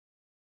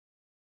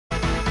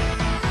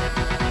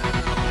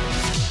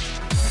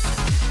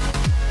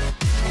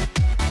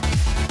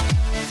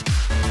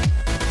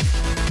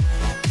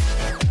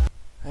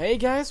Hey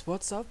guys,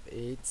 what's up?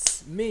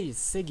 It's me,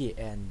 Ziggy,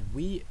 and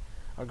we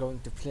are going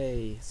to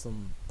play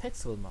some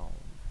Pixelmon.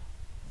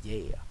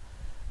 Yeah.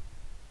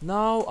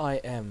 Now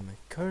I am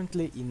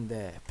currently in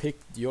the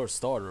Pick Your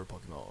Starter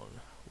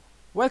Pokemon.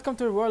 Welcome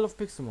to the world of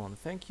Pixelmon.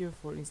 Thank you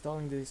for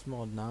installing this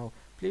mod now.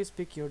 Please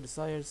pick your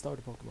desired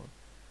starter Pokemon.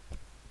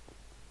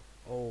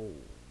 Oh,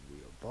 we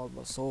have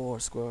Bulbasaur,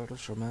 Squirtle,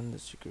 Charmander,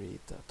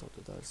 Chikorita,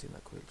 Totodile,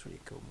 cyndaquil,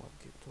 Trico,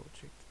 Mudkip,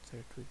 Torchic,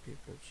 Turtwig,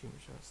 Piper,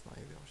 Chimchar,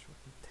 Snivy,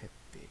 Oshawott, and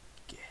Tepig.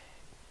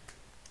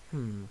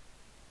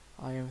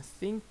 I am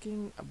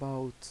thinking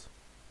about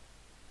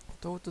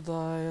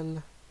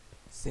Totodile,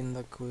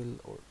 Cyndaquil,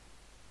 or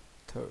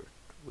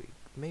Turtwig.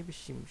 Maybe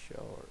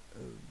Chimchar.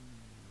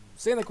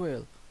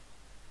 Cyndaquil!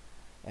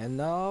 And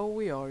now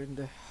we are in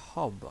the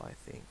hub, I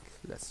think.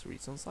 Let's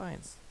read some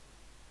signs.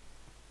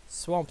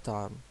 Swamp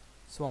Town.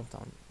 Swamp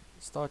Town.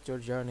 Start your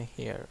journey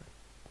here.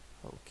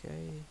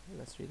 Okay,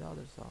 let's read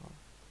other songs.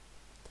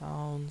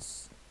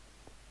 Towns.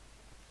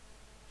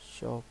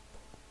 Shop.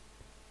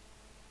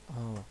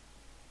 Oh.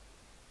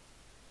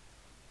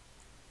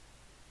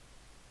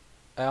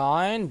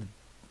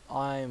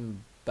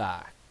 I'm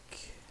back.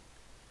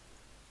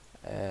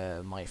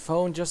 My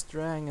phone just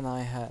rang and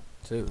I had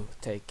to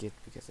take it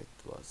because it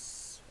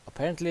was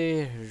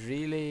apparently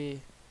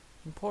really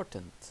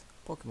important.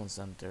 Pokemon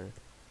Center.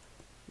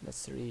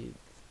 Let's read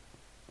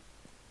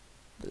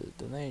the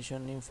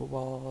donation info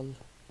wall.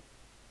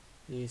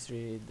 Please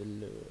read the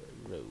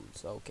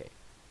rules. Okay.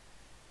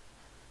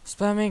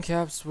 Spamming,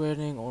 cap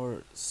swearing,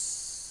 or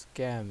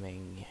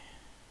scamming.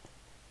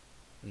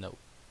 No.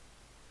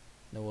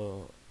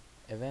 No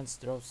events,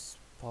 drops,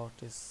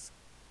 parties,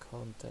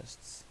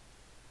 contests.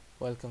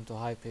 Welcome to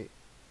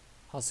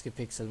Husky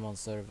Pixelmon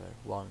server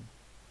 1.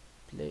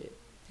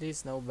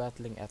 Please no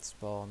battling at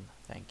spawn.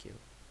 Thank you.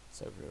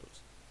 Server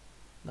rules.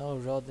 No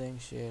rodding,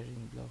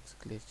 sharing, blocks,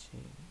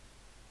 glitching,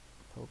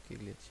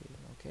 glitching.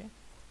 Okay.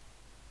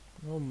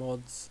 No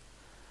mods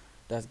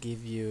that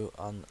give you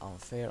an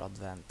unfair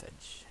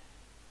advantage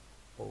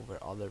over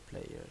other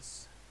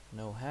players.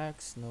 No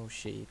hacks, no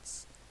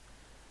cheats.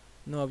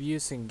 No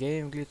abusing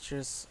game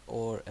glitches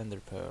or ender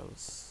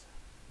pearls.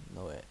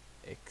 No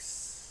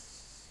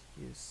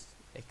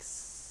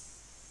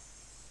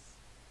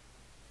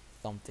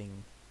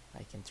something.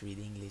 I can't read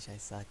English, I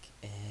suck.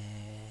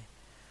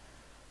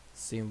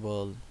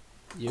 Symbol.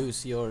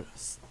 Use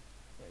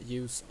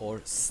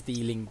or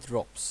stealing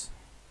drops.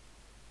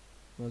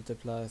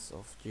 Multiplies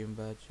of gym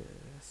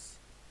badges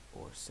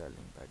or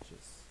selling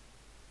badges.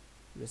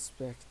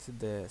 Respect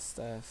the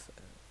staff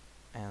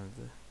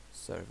and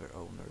server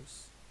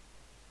owners.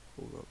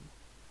 Forum.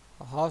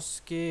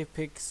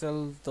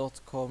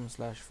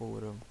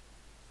 huskypixel.com/forum.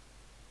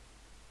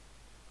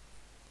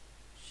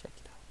 Check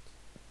it out.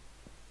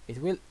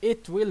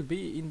 It will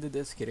be in the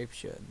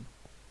description.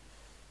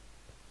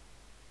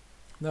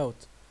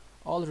 Note: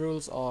 all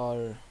rules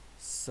are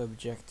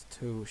subject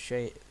to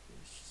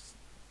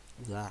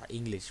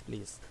English,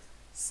 please.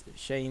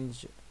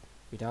 Change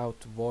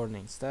without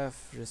warning.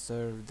 Staff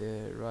reserve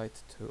the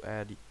right to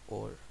add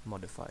or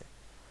modify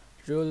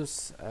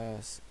rules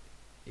as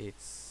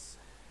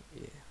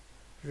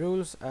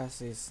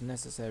is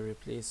necessary.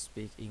 Please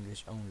speak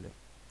English only.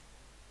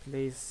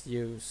 Please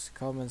use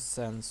common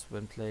sense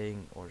when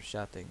playing or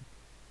chatting.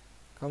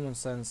 Common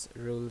sense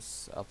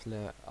rules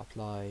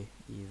apply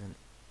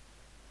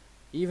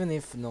even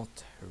if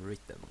not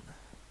written.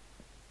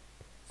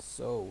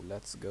 So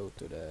let's go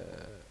to the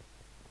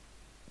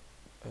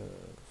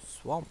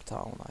Swamp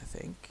Town, I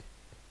think.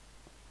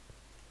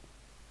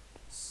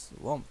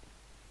 Swamp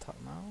Town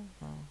now?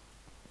 No.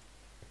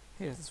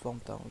 Here's the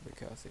Swamp Town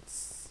because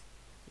it's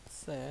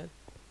said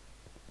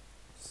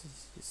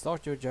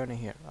start your journey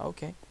here.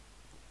 Okay.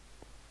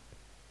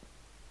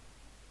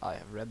 I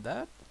have read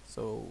that,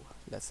 so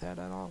let's head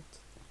on out.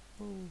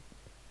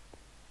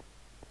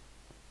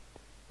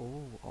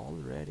 Oh,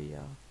 already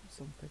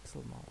some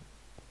Pixelmon.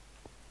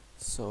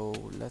 So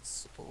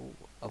let's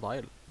a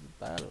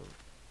battle.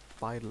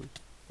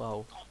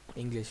 Wow,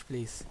 English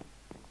please.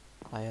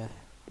 I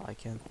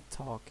can't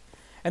talk.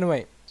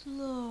 Anyway,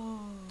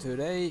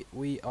 today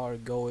we are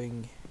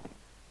going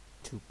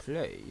to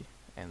play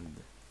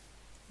and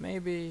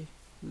maybe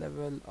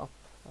level up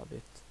a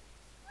bit.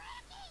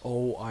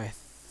 Oh, I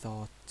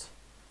thought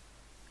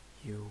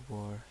you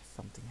were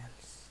something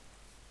else.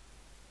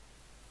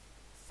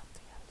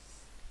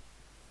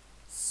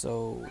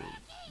 So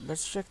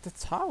let's check the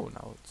town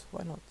out.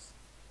 Why not?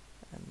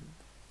 And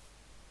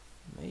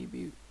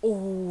maybe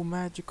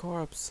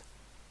Magikarps.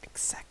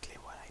 Exactly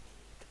what I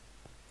need.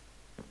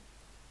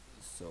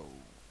 So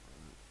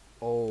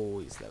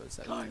he's level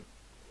 7.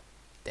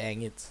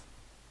 Dang it.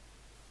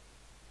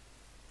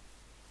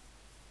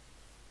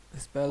 The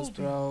spell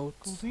sprout.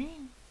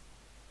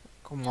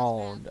 Come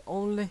on, the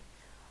only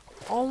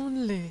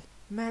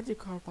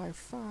Magikarp I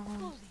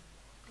found.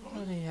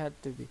 Only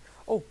had to be.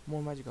 Oh,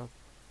 more Magikarp.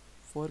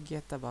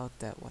 Forget about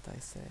that. What I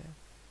said.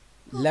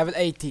 Level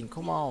 18.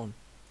 Come on.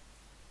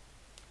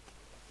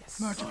 Yes.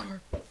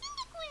 Magikarp.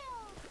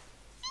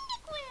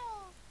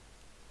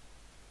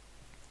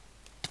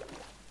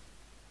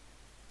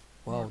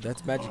 Wow,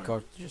 that magic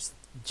card just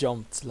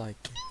jumped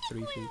like 3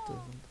 feet or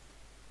something.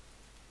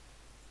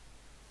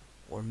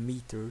 Or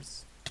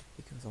meters,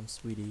 because I'm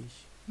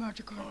Swedish. I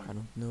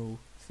don't know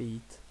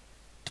feet.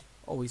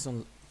 Oh, he's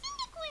on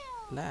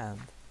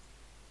land.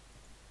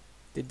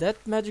 Did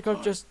that magic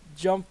card just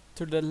jump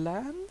to the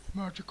land?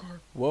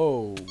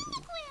 Whoa.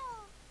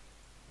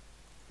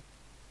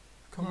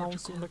 Come on,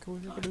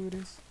 cyndaquil, you can do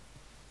this.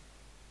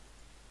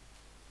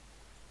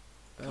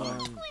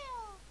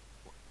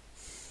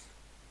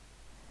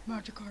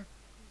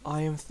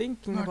 I am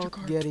thinking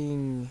about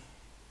getting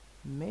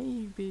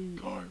maybe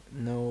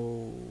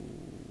no.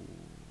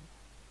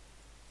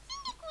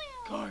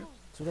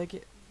 Should I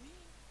get?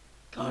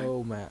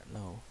 No, man,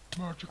 no.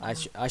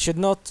 I should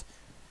not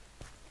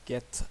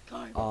get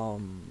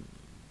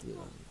the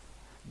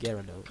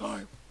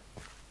Gyarados.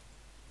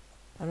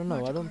 I don't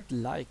know. I don't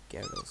like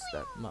Gyarados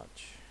that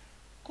much.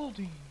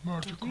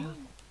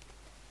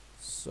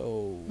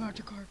 So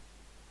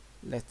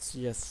let's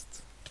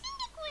just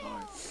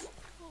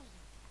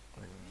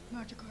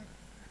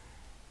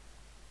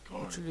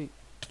actually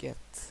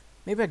get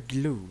maybe a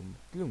Gloom.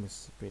 Gloom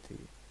is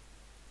pretty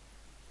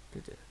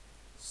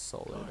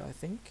solid, I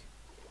think.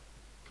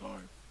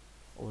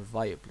 Or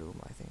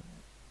Vileplume, I think.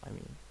 I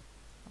mean,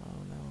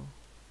 oh no.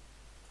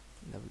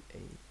 Level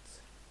 8.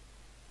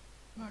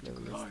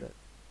 Level is that?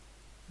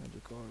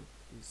 Magikarp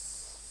is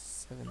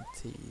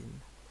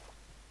 17.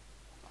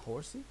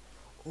 Horsey?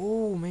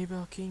 Oh, maybe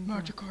a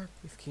Kingdra.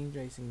 If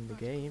Kingdra is in the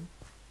game.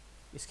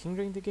 Is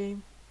Kingdra in the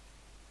game?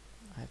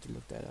 I have to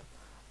look that up.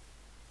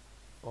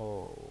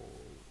 Oh,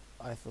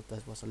 I thought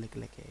that was a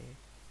Licklick.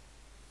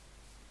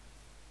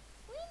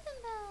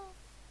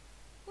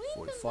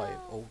 45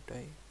 all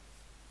day.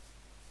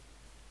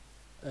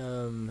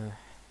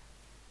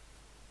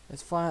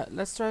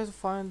 Let's try to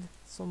find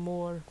some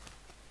more.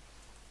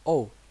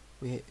 Oh,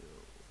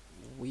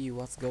 we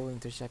was going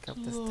to check out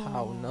this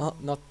town,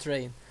 not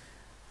train.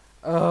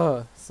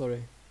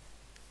 Sorry.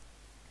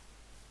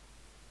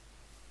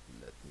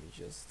 Let me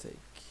just take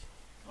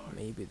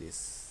maybe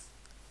this.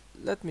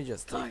 Let me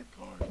just take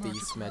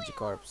these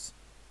Magikarps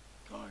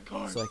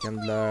so I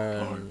can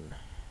learn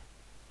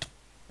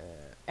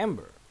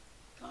Ember.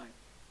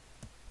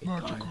 It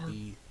would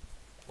be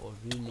a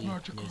really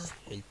nice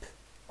help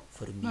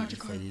for me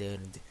if I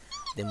learned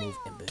the move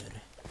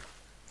Ember,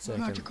 so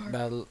I can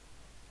battle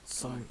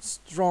some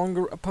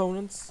stronger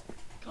opponents.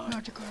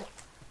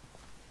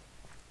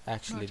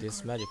 Actually,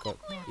 this Magikarp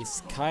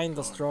is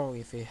kinda strong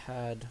if he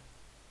had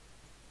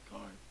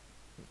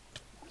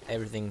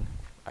everything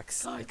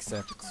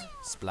except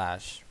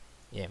Splash.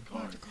 Yeah.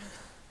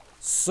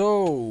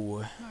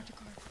 So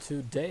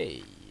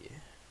today,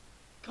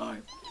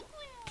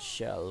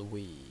 shall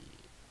we?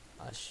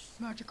 I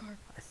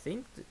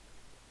think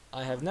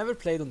I have never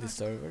played on this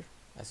server,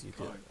 as you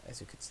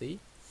could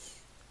see.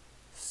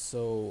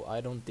 So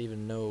I don't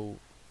even know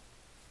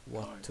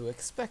what to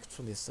expect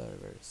from this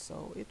server.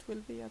 So it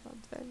will be an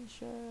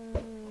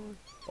adventure.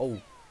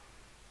 Oh.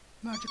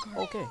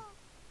 Okay.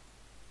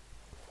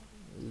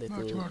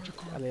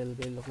 A little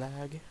bit of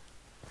lag.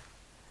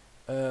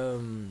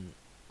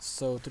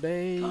 So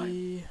today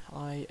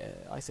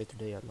I say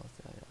today a lot.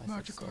 I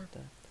should stop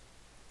that.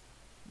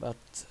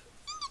 But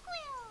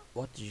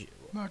what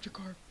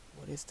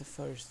is the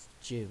first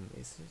gym?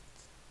 Is it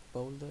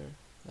Boulder,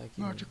 like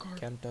in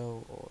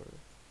Kanto, or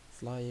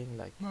flying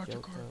like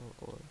Johto,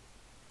 or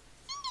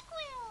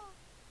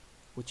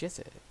which is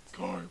it?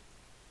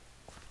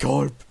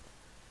 Carp.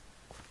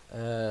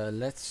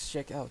 Let's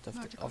check out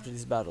after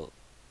this battle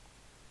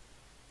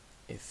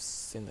if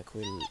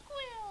Cyndaquil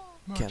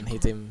can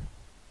hit him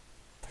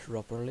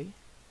properly.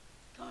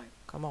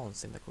 Come on,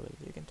 Cyndaquil,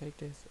 you can take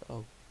this.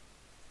 Oh,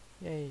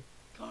 yay!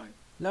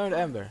 Learned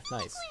Ember,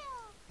 nice.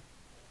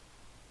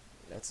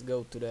 Let's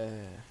go to the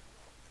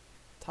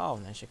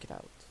town and check it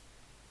out.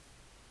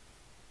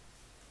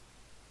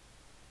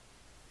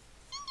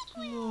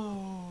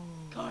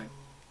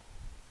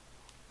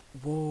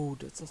 Whoa,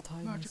 that's a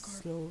tiny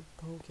slow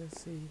poke I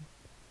see.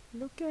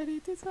 Look at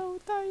it, it's so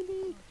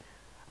tiny.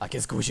 I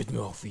can squish it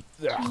with my feet.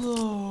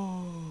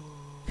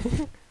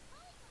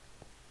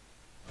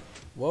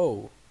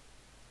 Whoa.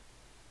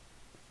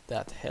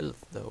 That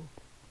health though.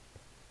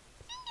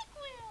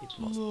 It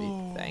must be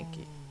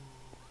thanky.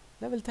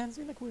 Level 10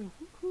 Cyndaquil.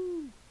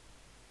 Woohoo!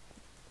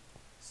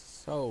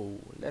 So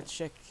let's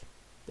check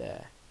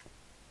the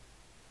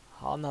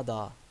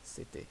Hanada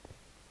city.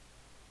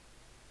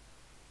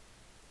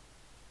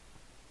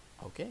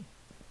 Okay,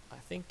 I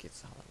think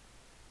it's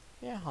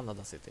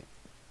Hanada city.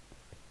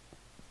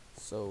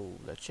 So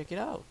let's check it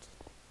out.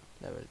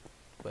 Level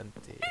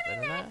 20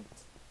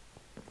 Venonat.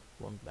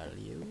 Won't battle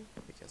you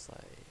because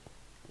I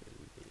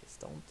will be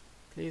stoned.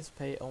 Please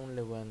pay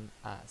only when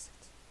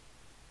asked.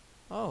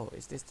 Oh,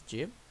 is this the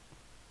gym?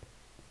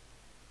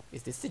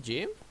 Is this the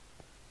gym?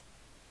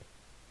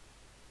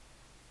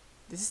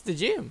 This is the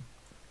gym,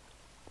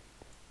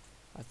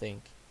 I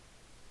think.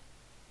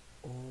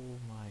 Oh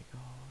my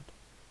god.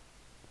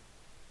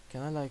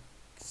 Can I like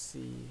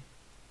see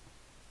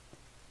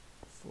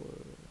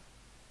for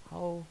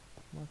how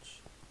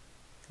much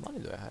money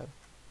do I have?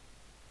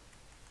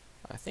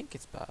 I think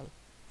it's bad.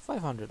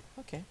 500.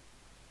 Okay.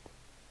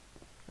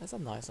 That's a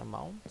nice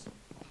amount.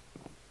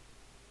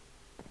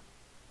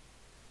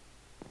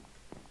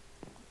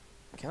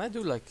 Can I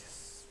do like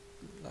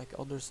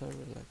other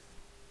server like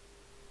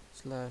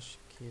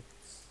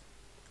 /kits?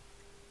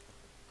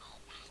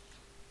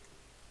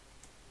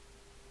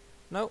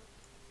 No,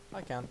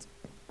 I can't.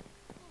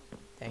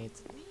 Dang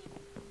it.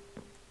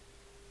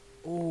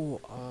 Oh,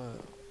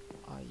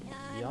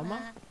 Ayama?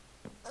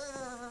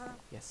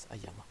 Yes,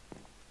 Ayama.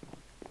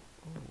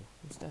 Oh,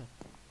 who's that?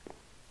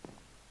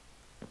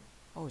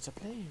 Oh, it's a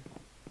player.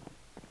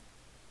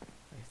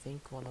 I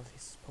think one of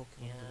his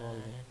Pokemon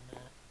evolving.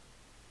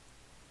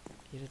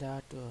 Either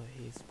that or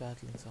he's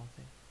battling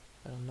something.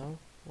 I don't know.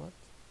 What?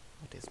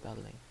 What is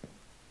battling?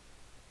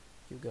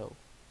 You go.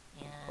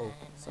 Oh,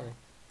 sorry.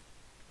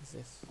 What's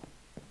this?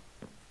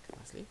 Can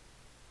I sleep?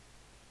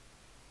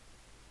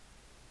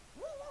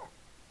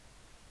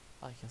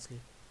 I can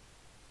sleep.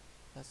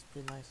 That's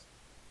pretty nice.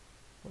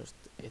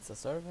 It's a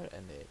server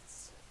and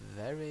it's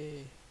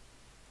very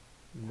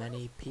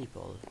many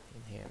people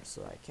in here,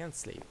 so I can't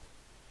sleep.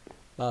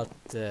 But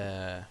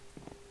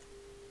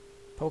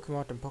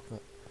Pokemon and Pokemon.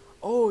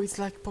 Oh, it's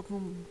like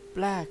Pokemon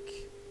Black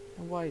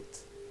and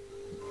White.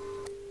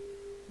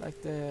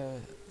 Like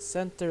the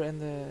center and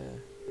the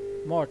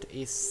mart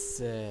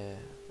is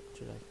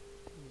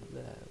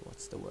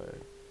what's the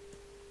word?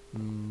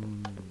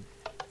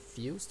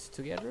 Fused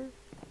together.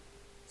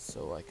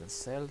 So I can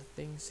sell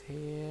things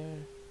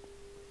here,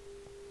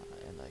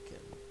 and I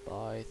can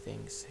buy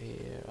things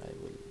here. I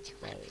will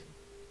buy.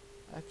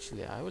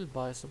 Actually, I will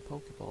buy some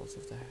Pokeballs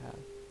if they have.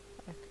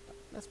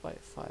 Let's buy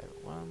 5.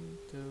 1,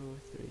 2,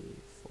 3,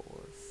 4,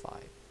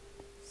 5.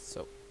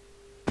 So,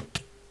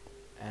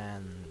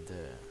 and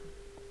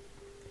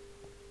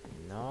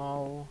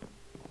now,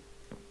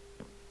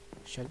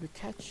 shall we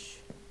catch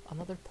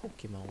another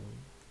Pokemon?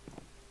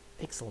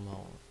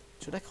 Pixelmon.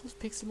 Should I call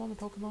Pixelmon a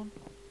Pokemon?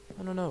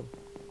 I don't know.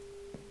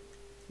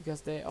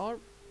 Because they are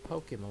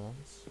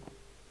Pokemons,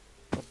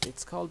 but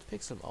it's called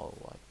Pixelmon. Oh,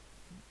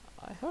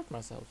 I hurt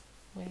myself.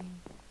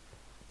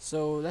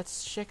 So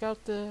let's check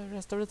out the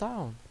rest of the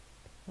town,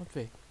 won't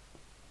we?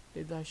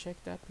 Did I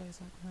check that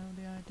place out? No,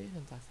 I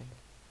didn't. I think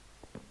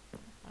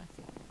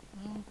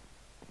no.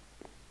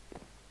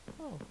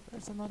 Oh,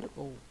 there's another.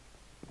 Oh,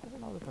 there's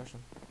another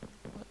person.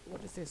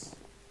 What is this?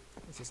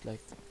 This is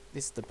like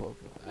this is the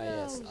Pokemon. Ah,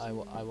 yes, I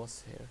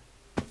was here.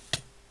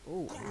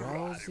 Oh,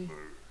 Rousey.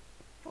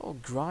 Oh,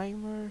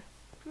 Grimer.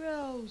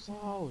 Gross.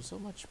 Wow, so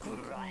much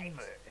Pokemon.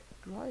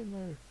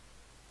 Grimer.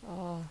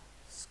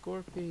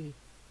 Scorpy.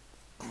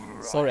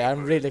 Sorry,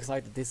 I'm really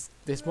excited. This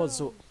mod's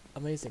so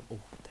amazing. Oh,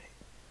 dang.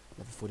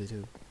 Level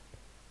 42.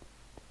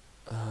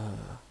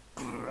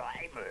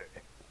 Grimer.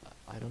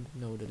 I don't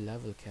know the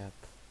level cap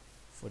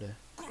for the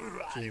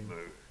gym.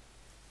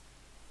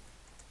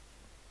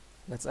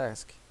 Let's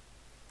ask.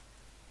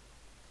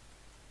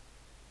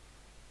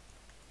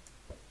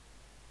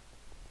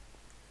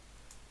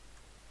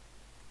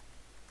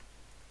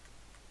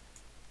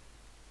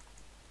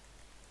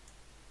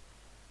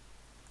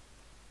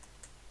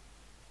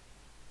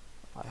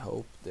 I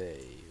hope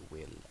they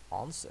will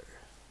answer.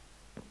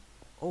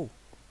 Oh,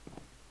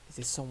 is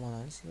this someone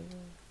else?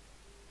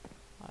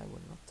 I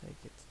will not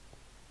take it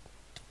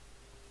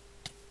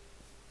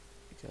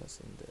because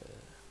in the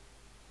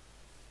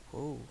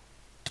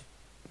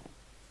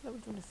level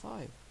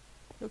 25,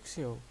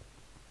 Luxio,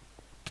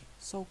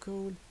 so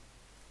cool.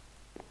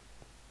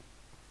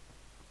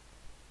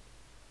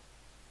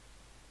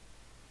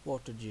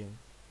 Water gym,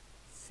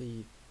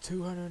 feed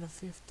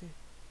 250.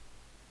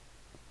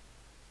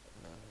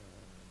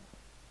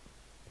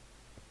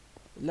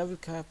 Level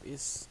cap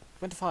is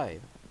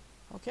 25.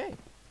 Okay.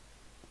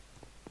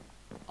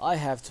 I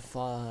have to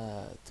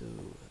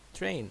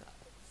train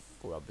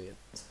for a bit.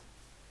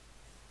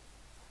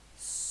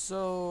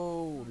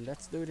 So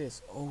let's do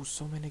this. Oh,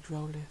 so many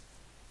Growlithe.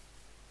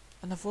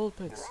 And a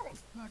Vulpix.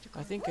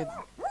 I think I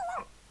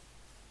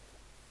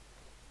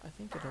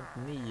don't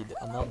need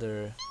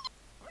another.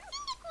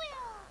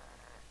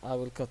 I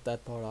will cut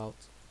that part out.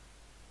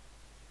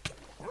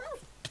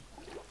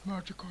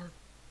 Magikarp.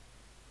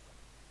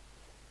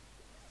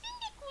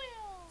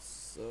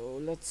 So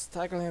let's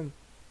tackle him.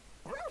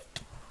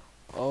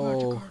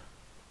 Oh,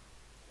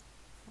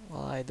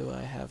 why do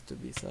I have to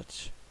be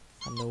such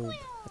a noob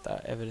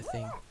at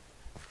everything?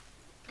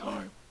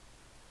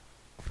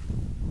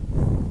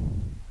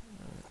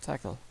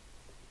 Tackle.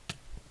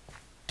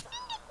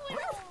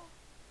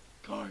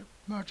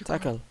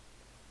 Tackle.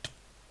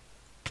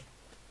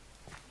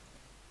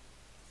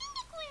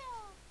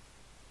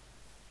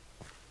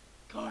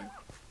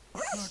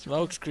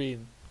 Smoke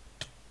screen.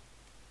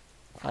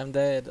 I'm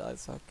dead. I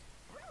suck.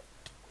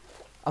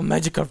 A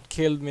Magikarp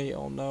killed me.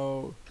 Oh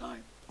no.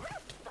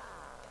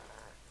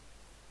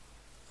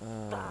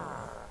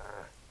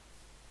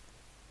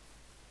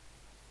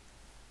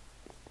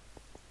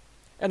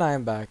 And I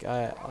am back.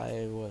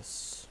 I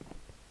was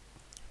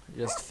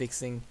just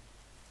fixing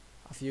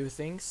a few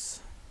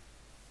things,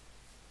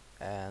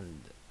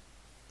 and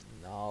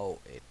now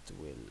it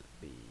will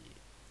be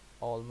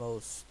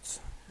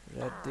almost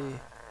ready.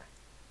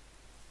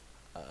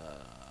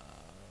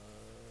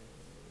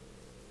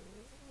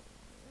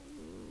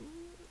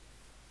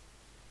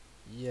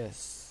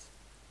 Yes,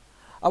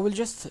 I will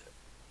just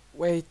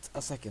wait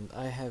a second.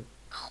 I have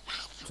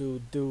to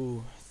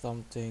do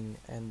something,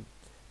 and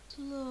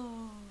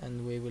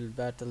we will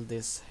battle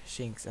this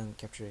Shinx and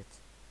capture it.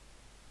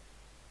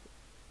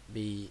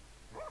 Be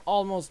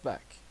almost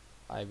back.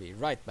 I be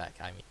right back.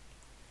 I mean,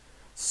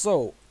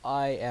 so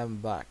I am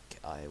back.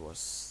 I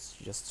was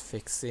just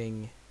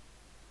fixing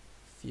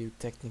few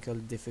technical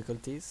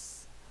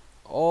difficulties.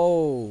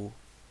 Oh,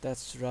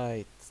 that's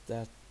right.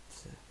 That.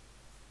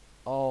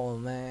 Oh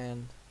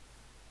man.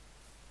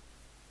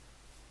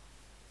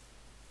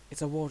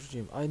 It's a water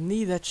gym. I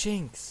need a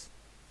Chinks.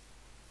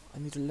 I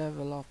need to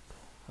level up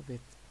a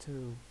bit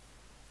too.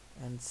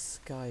 And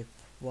Skype,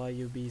 why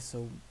you be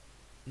so...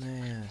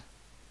 Nah.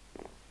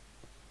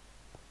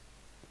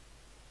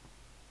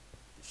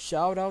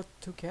 Shout out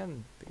to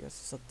Ken, because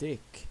he's a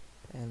dick.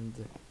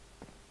 And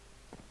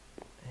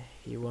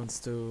he wants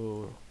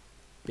to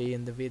be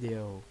in the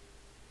video.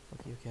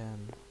 But you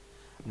can...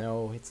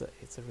 No, it's a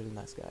really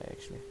nice guy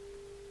actually.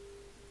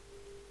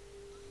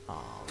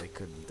 Oh, we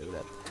couldn't do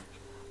that.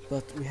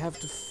 But we have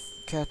to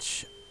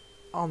catch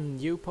a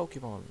new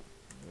Pokemon.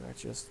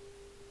 Let's just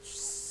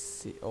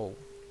see. Oh,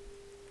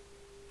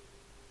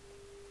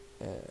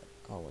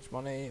 how much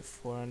money?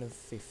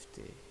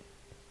 450.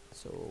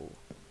 So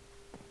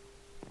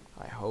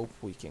I hope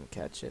we can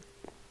catch it.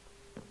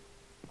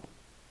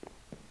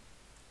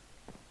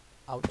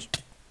 Ouch!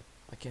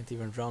 I can't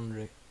even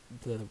run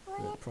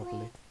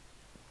properly.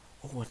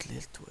 Oh, what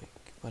Liltwig!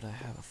 But I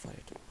have a fire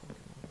type Pokemon.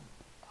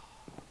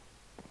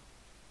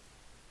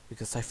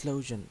 Because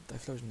Typhlosion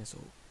is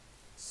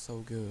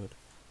so good.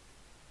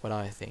 What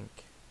I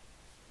think,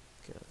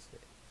 because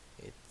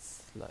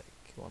it's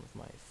like one of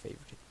my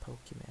favorite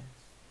Pokemon.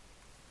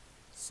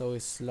 So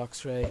is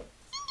Luxray.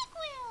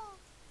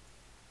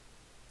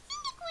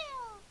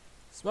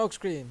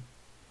 Smokescreen.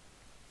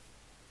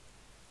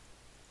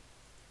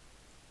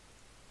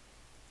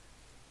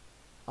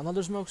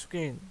 Another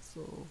Smokescreen.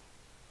 So.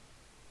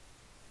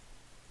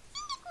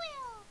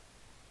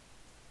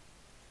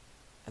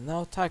 And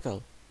now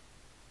Tackle.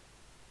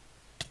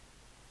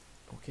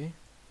 Okay.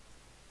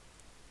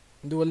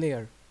 Do a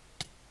layer.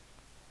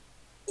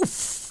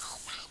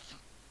 Oof.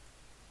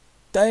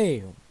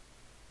 Damn.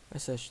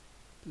 Let's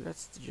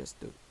just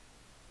do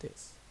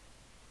this.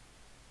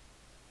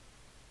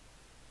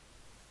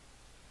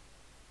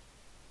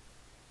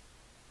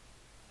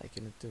 I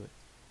cannot do it.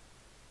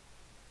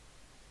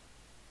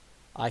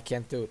 I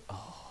can't do it.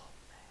 Oh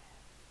man.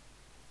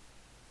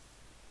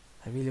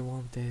 I really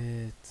want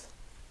it.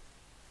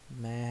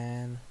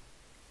 Man.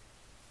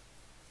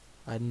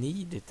 I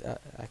need it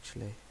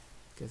actually,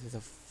 because it's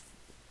a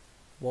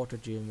water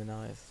gym and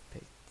I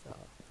picked.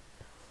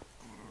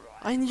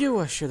 I knew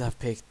I should have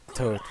picked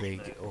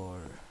Turtwig or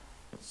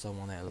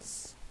someone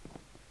else.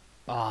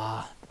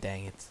 Ah,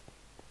 dang it.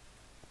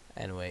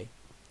 Anyway,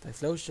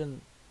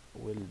 Typhlosion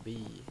will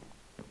be.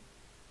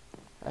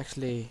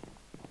 Actually,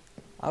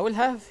 I will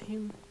have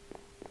him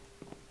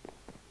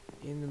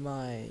in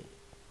my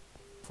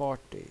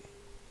party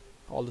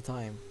all the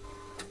time.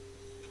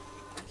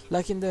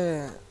 Like in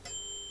the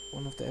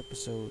one of the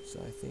episodes,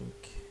 I think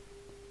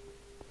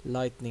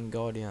Lightning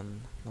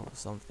Guardian or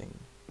something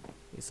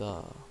is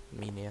a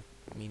mini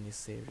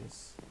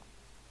series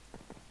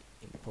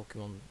in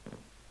Pokemon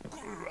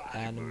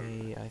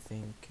anime, I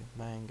think,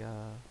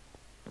 manga,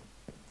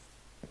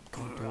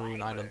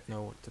 cartoon, I don't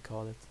know what to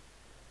call it.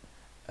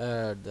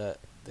 I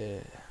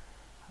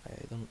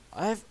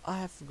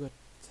have forgot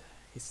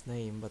his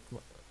name, but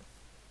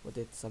what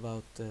it's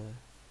about.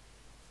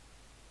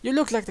 You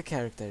look like the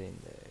character in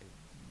the.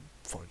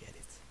 Forget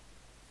it.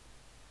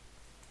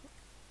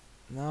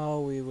 Now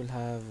we will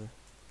have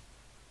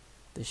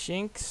the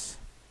Shinx,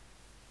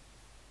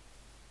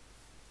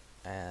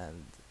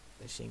 and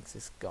the Shinx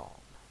is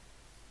gone.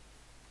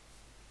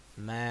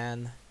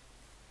 Man.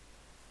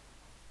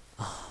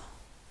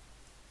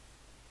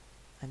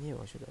 I knew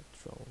I should have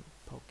thrown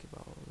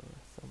Pokeball or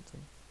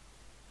something.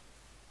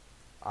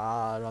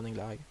 Ah, running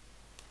lag.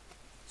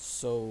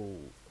 So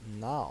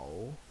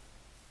now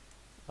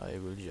I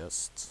will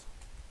just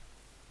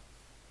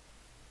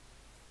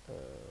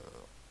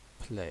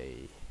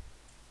play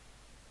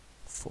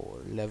for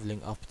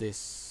leveling up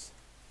this.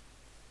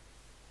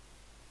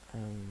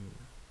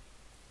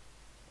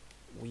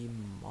 We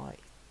might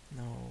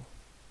no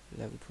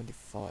level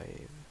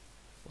 25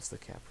 was the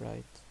cap,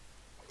 right?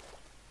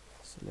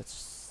 So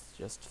let's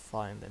just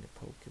find any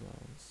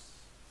Pokemons.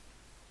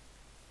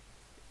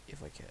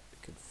 If I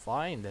could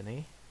find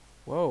any.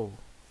 Whoa,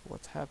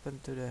 what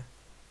happened to the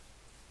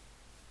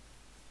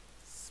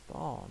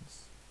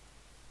spawns?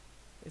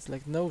 It's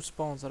like no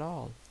spawns at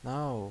all.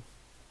 No.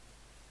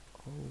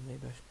 Oh,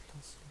 maybe I should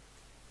Plusle.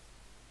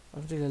 I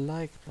don't really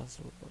like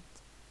Plusle, but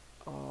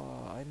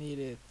I need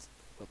it.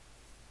 But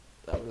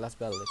let's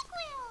battle it.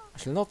 I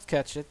shall not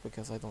catch it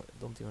because I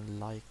don't even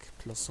like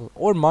Plusle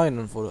or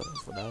Minun for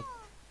that.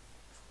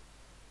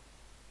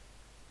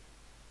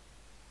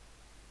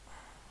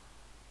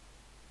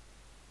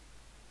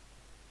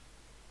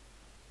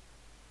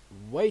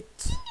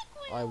 Wait,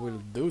 I will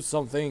do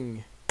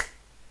something.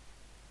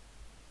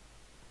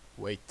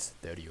 Wait,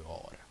 there you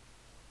are.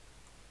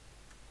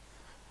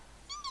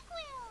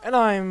 And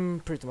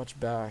I'm pretty much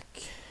back.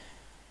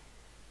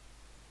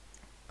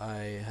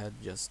 I have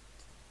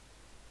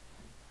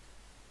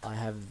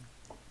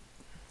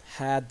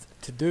had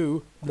to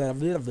do blah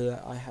blah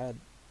blah.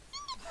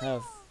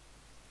 Have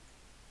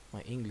my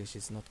English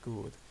is not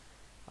good.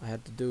 I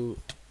had to do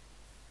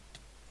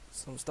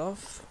some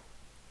stuff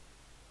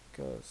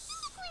because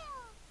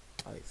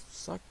I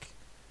suck.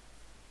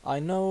 I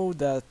know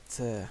that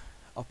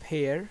up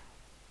here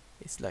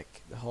is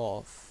like the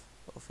half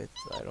of it.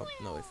 I don't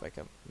know if I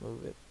can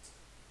move it.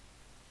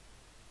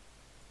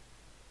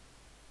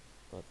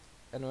 But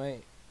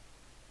anyway,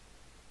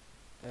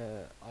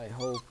 I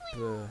hope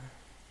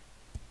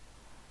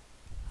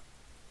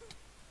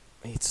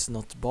it's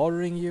not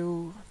bothering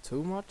you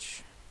too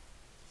much.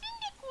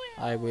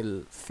 I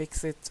will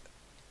fix it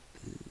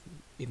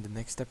in the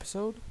next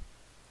episode.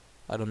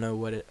 I don't know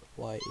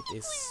why it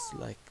is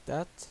like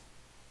that.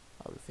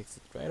 I will fix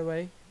it right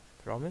away,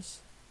 I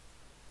promise.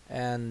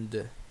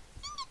 And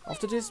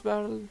after this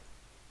battle,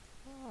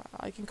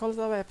 I can call it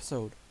an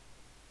episode.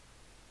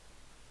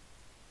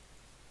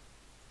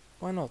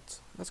 Why not?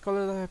 Let's call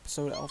it an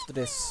episode after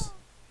this.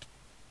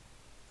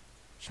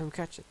 Shall we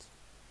catch it?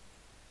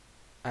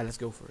 Let's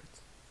go for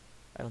it.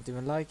 I don't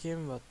even like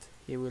him, but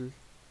he will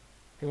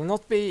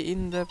not be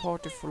in the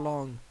party for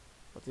long.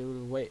 But he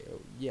will wait.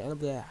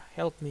 Yeah,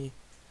 help me.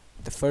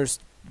 The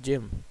first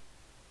gym.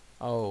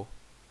 Oh,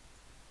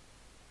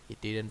 he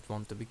didn't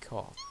want to be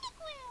caught.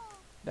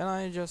 Then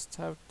I just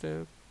have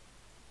to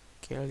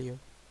kill you.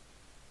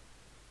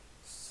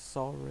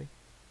 Sorry.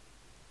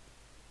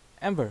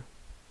 Ember.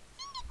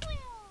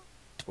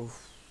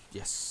 Oof,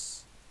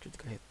 yes.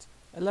 Critical hit.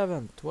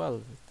 11,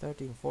 12,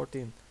 13,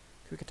 14.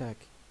 Quick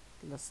attack.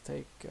 Let's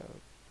take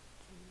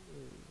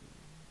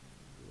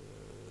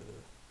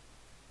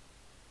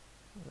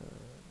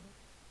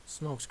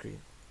smoke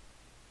screen.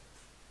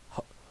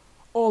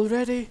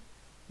 Already?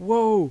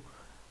 Whoa!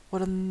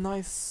 What a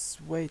nice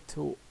way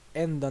to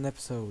end an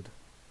episode.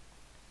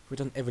 With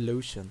an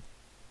evolution.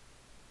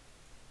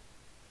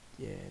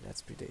 Yeah,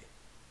 that's pretty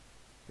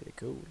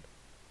cool.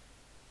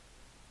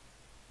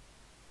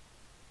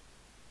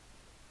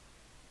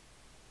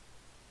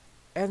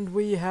 And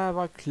we have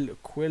a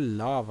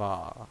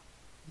Quillava.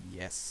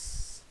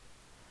 Yes.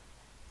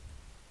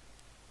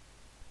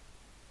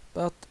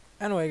 But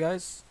anyway,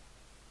 guys,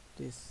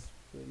 this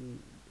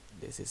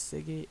is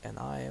Ziggy, and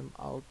I am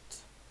out.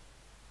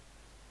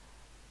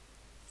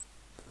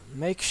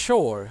 Make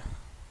sure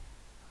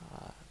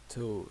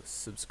to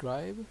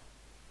subscribe,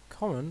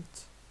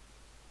 comment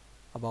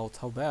about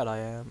how bad I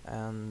am,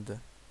 and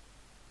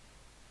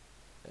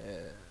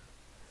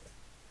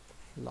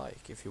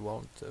like if you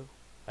want to.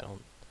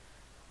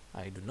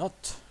 I do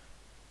not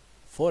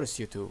force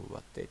you to,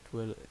 but it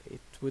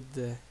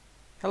would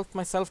help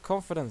my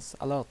self-confidence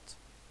a lot.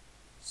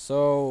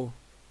 So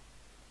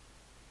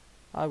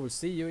I will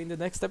see you in the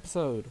next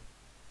episode.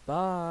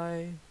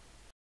 Bye.